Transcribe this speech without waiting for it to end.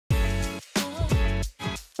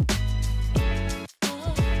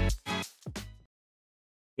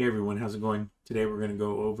Hey everyone, how's it going? Today we're going to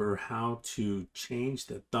go over how to change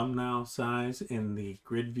the thumbnail size in the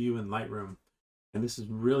grid view in Lightroom. And this is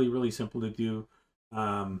really simple to do.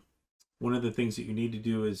 One of the things that you need to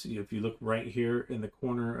do is if you look right here in the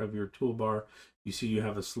corner of your toolbar, you see you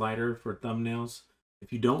have a slider for thumbnails.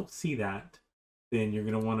 If you don't see that, then you're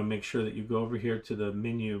going to want to make sure that you go over here to the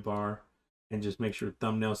menu bar and just make sure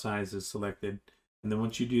thumbnail size is selected. And then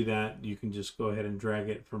once you do that, you can just go ahead and drag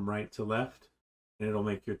it from right to left. And it'll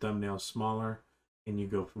make your thumbnails smaller, and you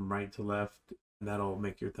go from right to left, and that'll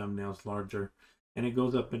make your thumbnails larger. And it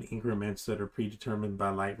goes up in increments that are predetermined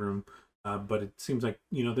by Lightroom, but it seems like,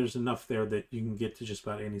 there's enough there that you can get to just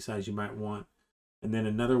about any size you might want. And then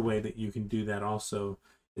another way that you can do that also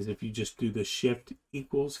is if you just do the Shift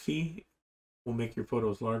equals key, will make your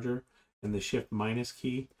photos larger, and the Shift minus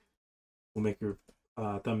key will make your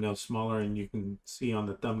thumbnails smaller. And you can see on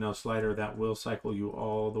the thumbnail slider that will cycle you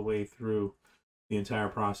all the way through the entire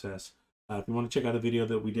process. If you want to check out a video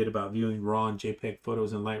that we did about viewing RAW and JPEG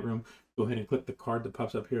photos in Lightroom, go ahead and click the card that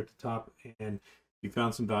pops up here at the top. And if you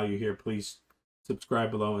found some value here, please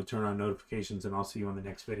subscribe below and turn on notifications, and I'll see you on the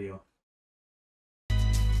next video.